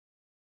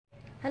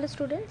Hello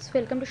students,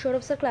 welcome to Shore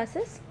of Sir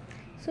classes.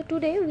 So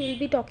today we will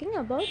be talking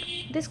about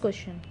this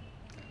question.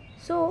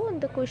 So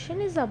the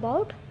question is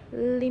about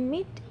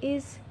limit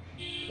is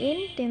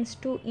n tends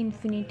to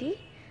infinity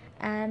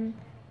and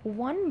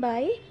 1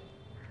 by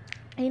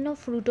n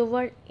of root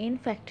over n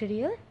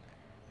factorial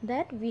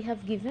that we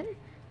have given,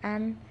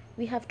 and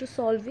we have to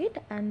solve it,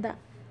 and the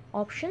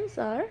options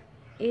are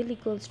L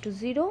equals to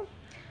 0,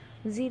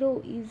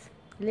 0 is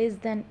less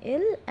than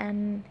L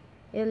and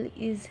L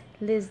is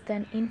less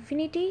than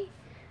infinity,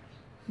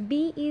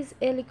 B is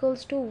L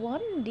equals to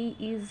 1, D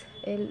is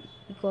L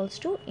equals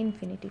to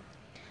infinity.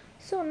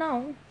 So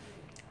now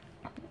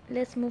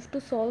let's move to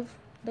solve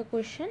the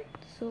question.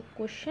 So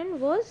question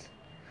was,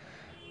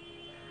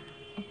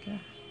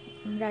 okay,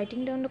 I'm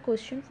writing down the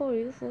question for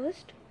you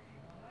first.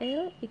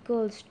 L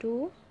equals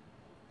to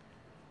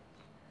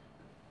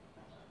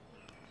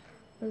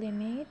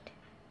limit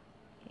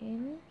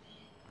n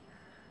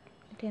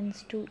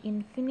tends to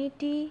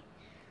infinity,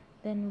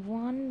 then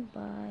 1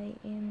 by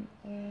n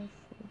of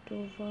root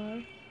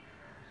over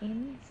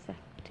n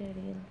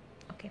factorial.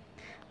 Okay,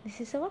 this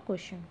is our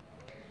question.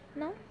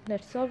 Now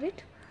let's solve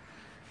it.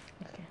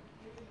 Okay,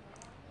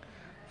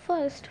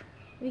 first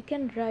we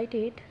can write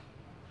it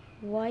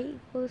y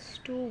equals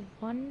to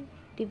 1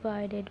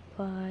 divided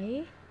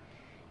by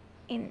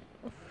n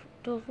of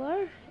root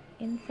over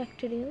n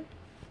factorial.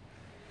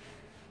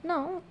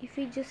 Now if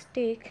we just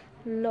take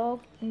log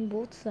in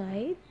both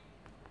sides,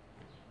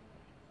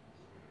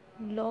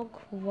 log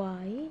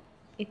y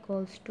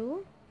equals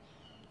to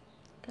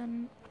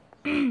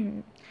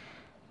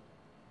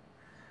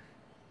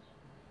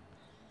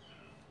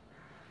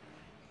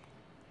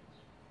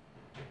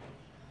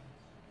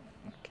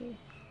okay,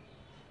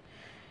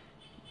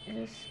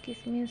 just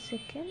give me a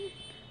second.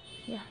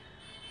 Yeah,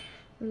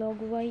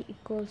 log y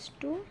equals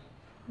to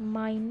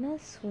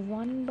minus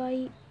 1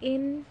 by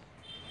n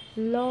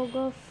log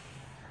of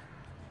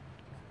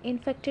n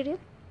factorial.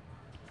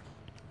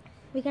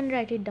 We can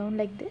write it down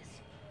like this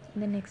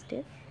in the next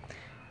step.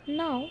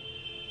 Now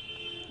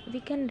we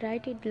can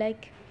write it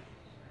like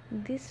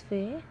this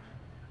way,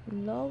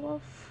 log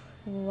of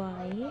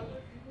y,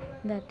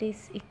 that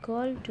is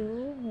equal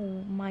to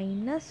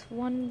minus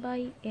 1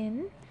 by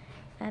n,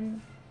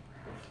 and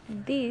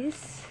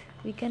this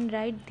we can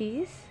write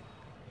this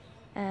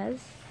as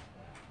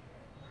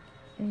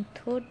in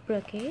third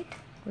bracket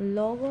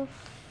log of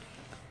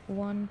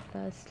 1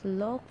 plus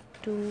log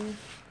 2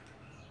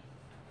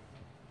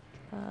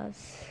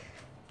 plus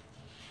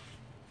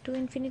to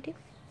infinity,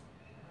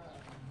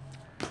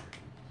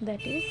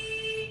 that is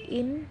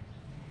in,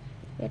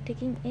 we are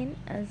taking n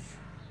as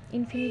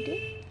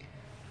infinity.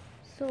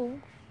 So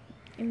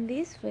in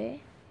this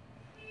way,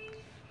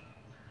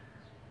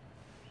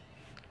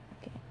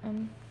 okay,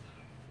 I'm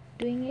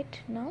doing it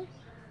now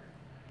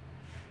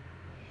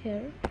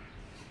here.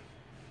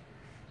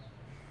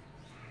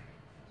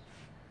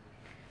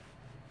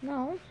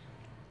 Now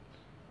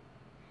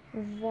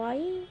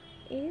y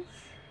is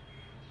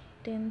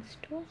tends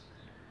to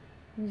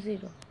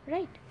 0,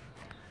 right,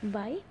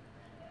 by,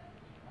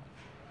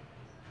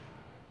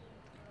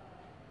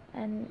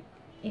 and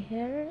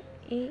here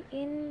a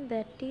n,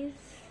 that is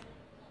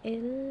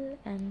L,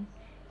 and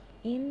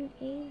n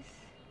is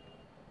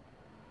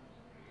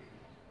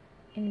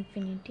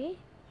infinity.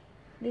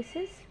 This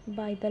is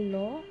by the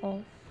law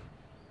of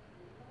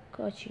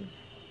Cauchy.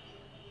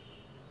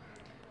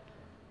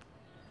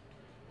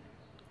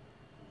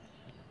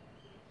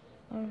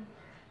 Or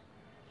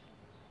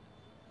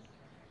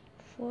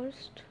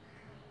first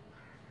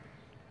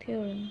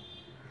theorem.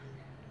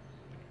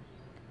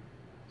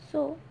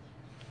 So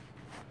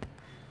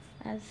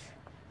as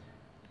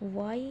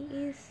y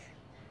is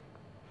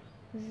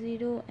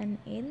 0 and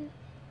n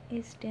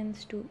is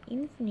tends to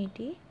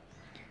infinity,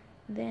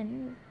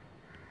 then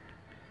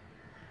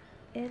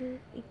L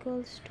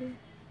equals to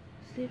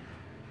 0.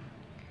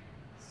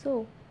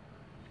 So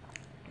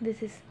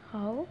this is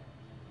how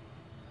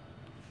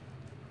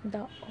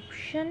the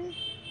option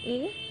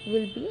A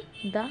will be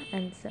the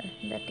answer,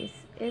 that is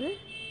L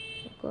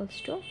equals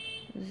to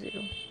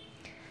 0.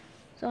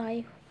 So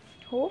I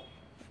hope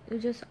you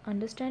just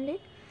understand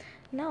it.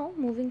 Now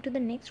moving to the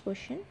next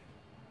question.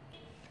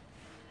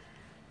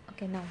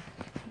 Okay, now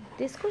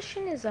this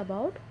question is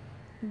about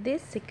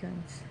this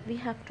sequence. We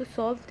have to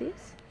solve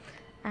this,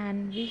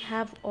 and we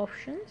have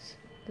options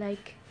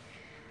like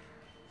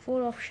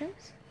 4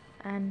 options,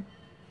 and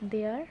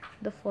they are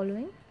the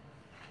following.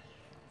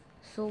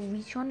 So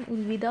which one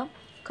will be the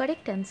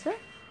correct answer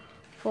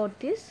for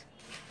this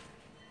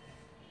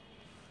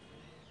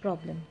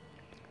problem?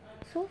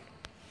 So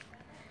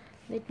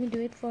let me do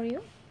it for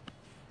you.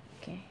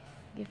 Okay,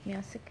 give me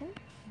a second,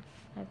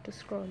 I have to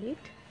scroll it.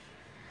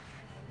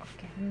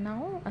 Okay,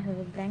 now I have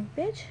a blank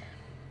page.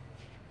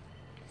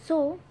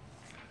 So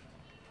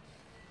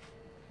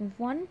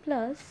 1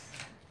 plus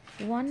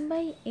 1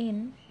 by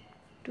n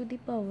to the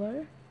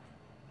power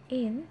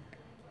n,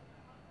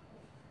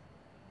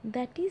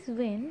 that is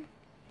when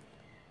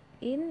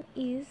n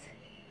is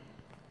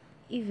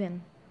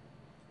even,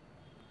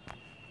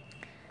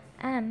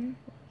 and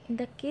in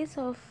the case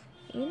of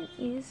n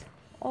is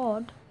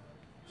odd,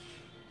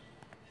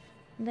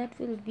 that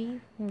will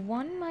be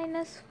 1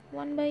 minus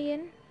 1 by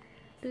n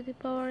to the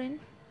power n.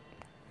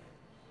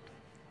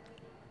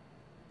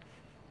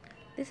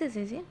 This is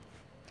easy.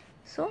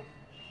 So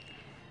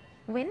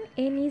when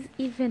n is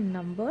even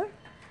number,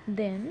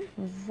 then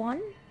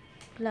 1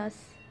 plus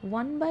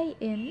 1 by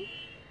n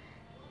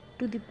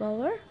to the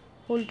power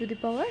whole to the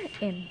power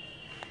n,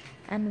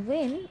 and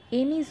when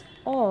n is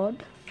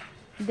odd,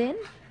 then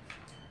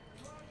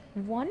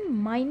 1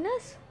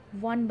 minus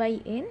 1 by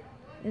n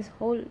is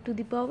whole to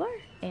the power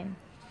n.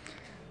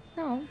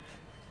 Now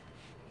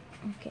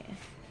okay,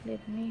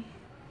 let me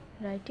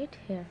write it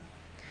here.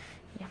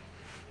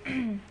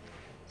 Yeah.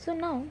 So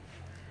now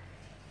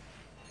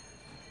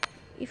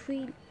if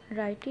we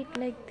write it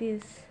like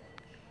this,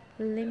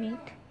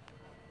 limit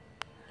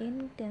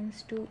n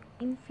tends to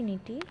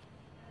infinity,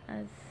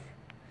 as,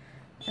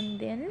 and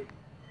then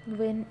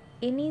when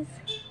n is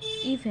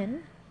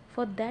even,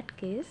 for that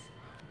case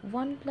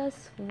 1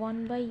 plus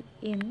 1 by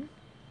n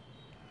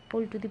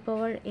whole to the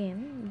power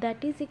n,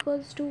 that is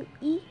equals to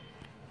e,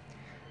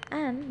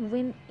 and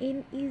when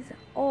n is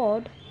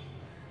odd,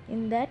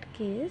 in that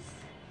case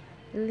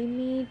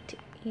limit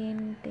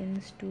n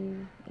tends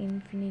to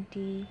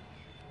infinity,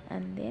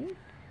 and then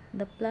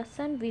the plus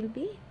sign will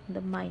be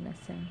the minus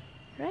sign,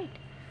 right?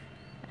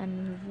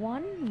 And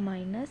 1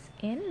 minus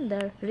n,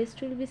 the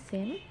rest will be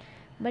same,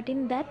 but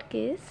in that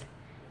case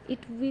it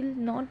will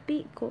not be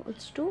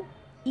equals to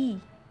e,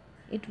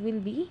 it will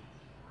be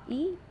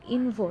e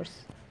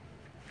inverse.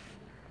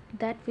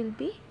 That will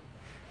be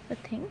the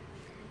thing.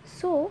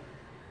 So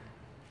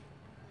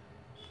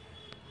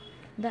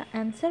the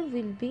answer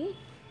will be,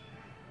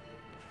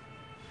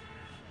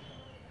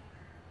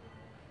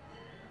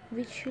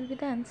 which will be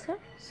the answer?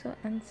 So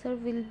answer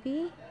will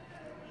be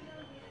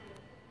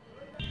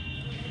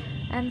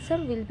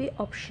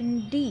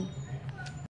option D,